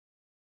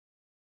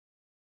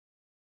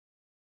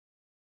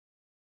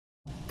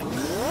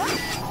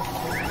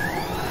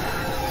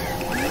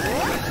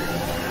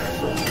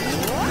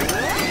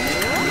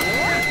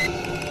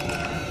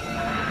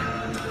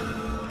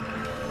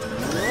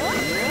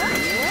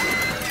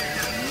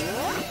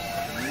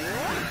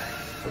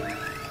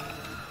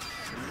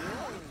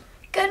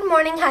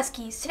morning,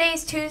 Huskies. Today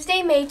is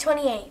Tuesday, May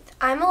 28th.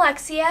 I'm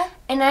Alexia.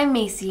 And I'm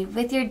Macy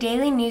with your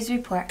daily news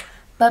report.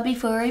 But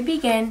before we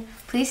begin,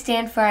 please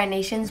stand for our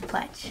nation's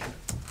pledge.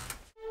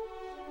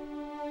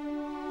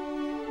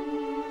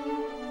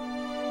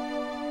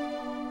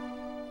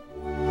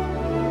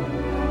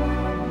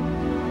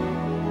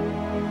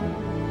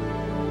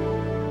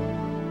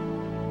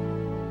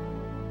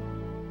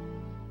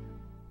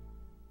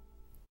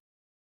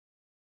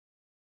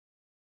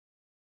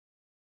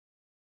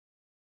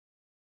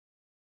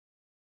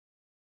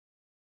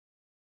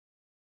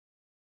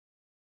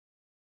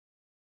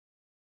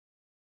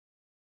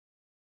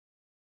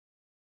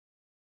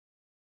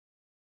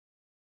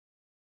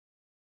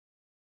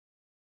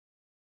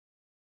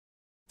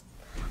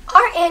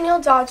 Our annual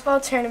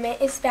dodgeball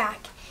tournament is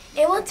back.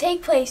 It will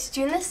take place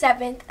June the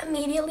 7th,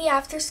 immediately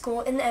after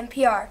school in the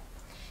NPR.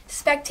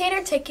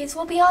 Spectator tickets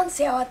will be on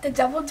sale at the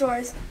double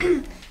doors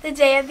the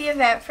day of the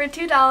event for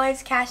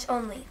 $2 cash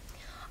only.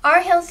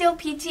 Our Hillsdale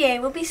PTA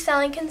will be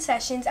selling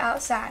concessions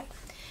outside.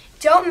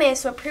 Don't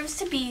miss what proves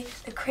to be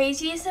the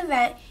craziest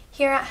event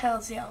here at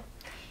Hillsdale.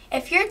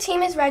 If your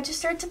team is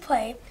registered to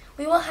play,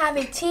 we will have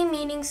a team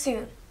meeting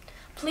soon.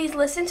 Please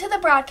listen to the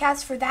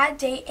broadcast for that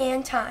date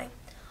and time.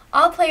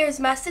 All players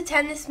must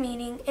attend this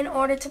meeting in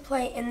order to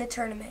play in the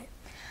tournament.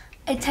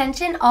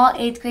 Attention all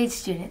 8th grade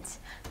students.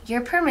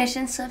 Your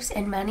permission slips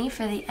and money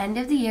for the end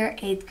of the year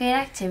 8th grade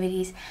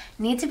activities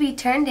need to be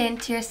turned in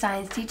to your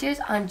science teachers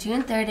on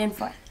June 3rd and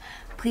 4th.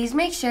 Please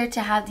make sure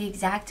to have the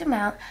exact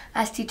amount,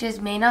 as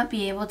teachers may not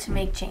be able to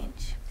make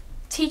change.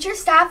 Teacher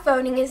staff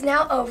voting is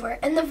now over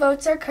and the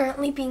votes are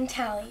currently being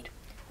tallied.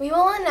 We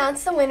will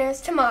announce the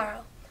winners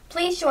tomorrow.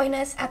 Please join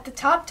us at the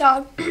Top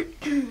Dog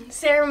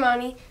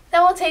ceremony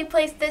that will take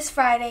place this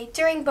Friday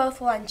during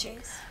both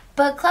lunches.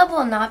 Book Club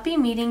will not be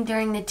meeting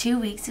during the 2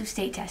 weeks of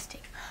state testing.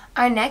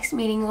 Our next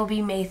meeting will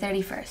be May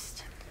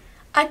 31st.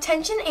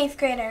 Attention 8th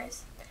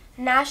graders.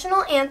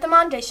 National Anthem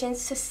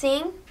auditions to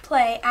sing,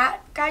 play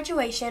at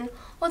graduation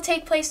will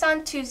take place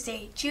on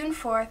Tuesday, June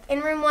 4th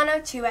in room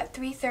 102 at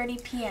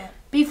 3:30 p.m.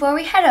 Before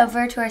we head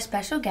over to our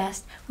special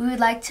guest, we would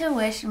like to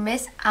wish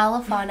Miss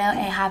Alifano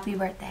a happy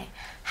birthday.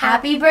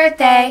 Happy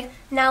birthday!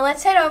 Now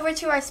let's head over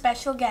to our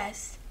special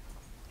guest.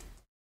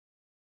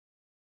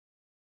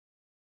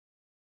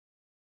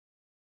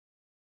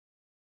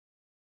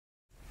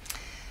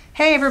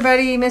 Hey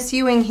everybody, Miss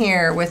Ewing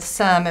here with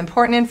some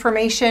important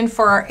information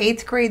for our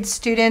 8th grade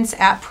students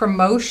at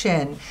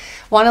Promotion.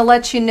 Want to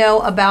let you know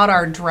about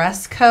our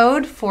dress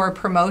code for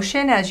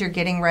Promotion as you're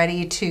getting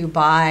ready to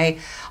buy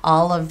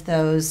all of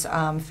those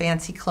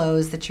fancy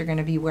clothes that you're going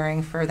to be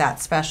wearing for that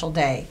special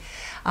day.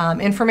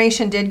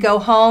 Information did go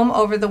home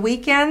over the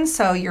weekend,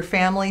 so your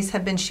families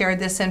have been shared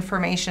this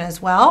information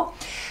as well.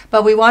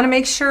 But we want to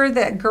make sure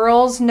that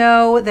girls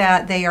know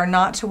that they are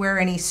not to wear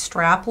any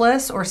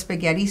strapless or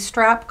spaghetti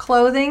strap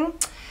clothing.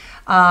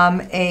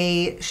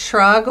 A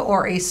shrug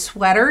or a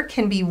sweater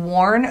can be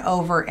worn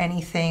over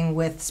anything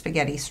with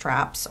spaghetti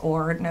straps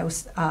or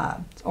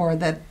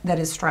that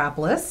is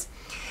strapless.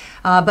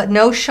 But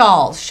no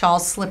shawls.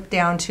 Shawls slip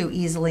down too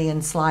easily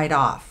and slide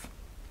off.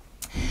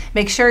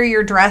 Make sure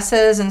your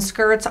dresses and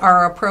skirts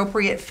are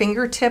appropriate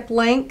fingertip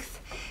length,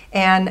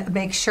 and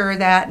make sure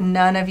that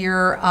none of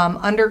your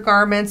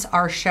undergarments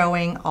are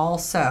showing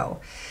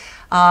also.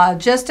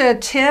 Just a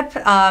tip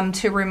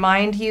to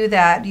remind you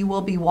that you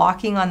will be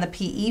walking on the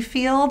PE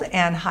field,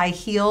 and high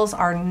heels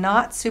are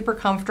not super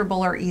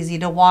comfortable or easy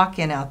to walk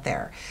in out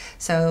there.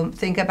 So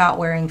think about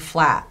wearing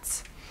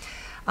flats.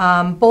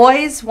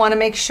 Boys, want to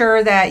make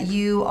sure that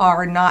you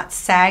are not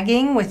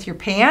sagging with your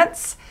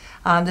pants.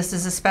 This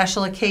is a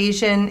special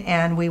occasion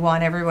and we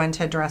want everyone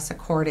to dress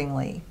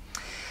accordingly.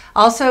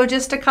 Also,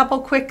 just a couple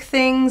quick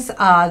things.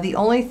 The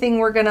only thing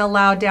we're going to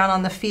allow down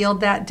on the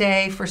field that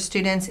day for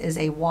students is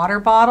a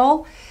water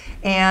bottle,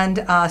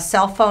 and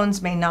cell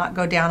phones may not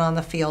go down on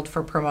the field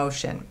for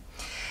Promotion.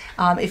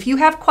 If you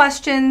have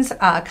questions,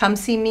 come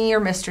see me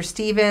or Mr.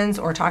 Stevens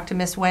or talk to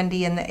Miss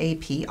Wendy in the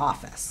AP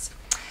office.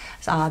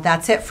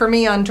 That's it for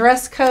me on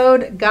dress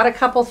code. Got a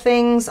couple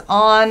things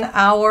on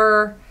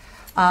our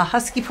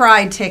Husky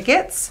Pride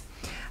tickets.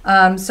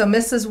 So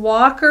Mrs.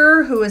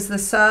 Walker, who is the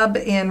sub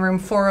in room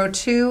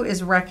 402,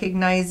 is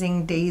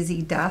recognizing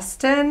Daisy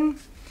Dustin.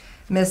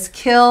 Miss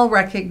Kill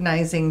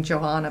recognizing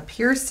Joanna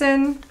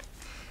Pearson.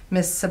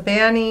 Miss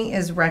Sabani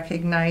is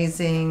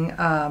recognizing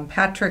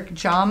Patrick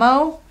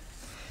Jamo.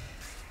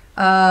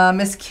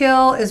 Miss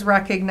Kill is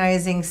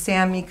recognizing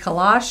Sammy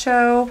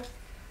Kalasho.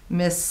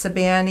 Miss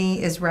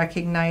Sabani is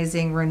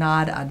recognizing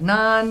Renad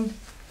Adnan.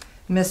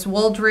 Miss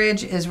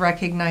Wooldridge is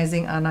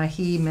recognizing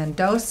Anahi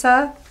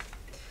Mendoza.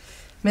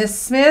 Miss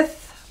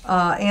Smith,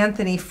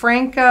 Anthony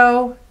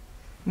Franco.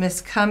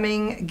 Miss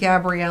Cumming,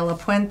 Gabriela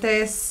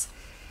Puentes.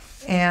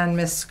 And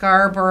Miss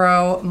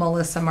Scarborough,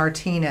 Melissa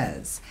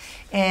Martinez.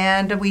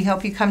 And we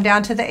hope you come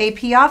down to the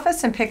AP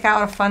office and pick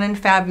out a fun and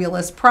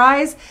fabulous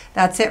prize.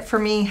 That's it for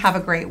me. Have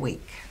a great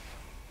week.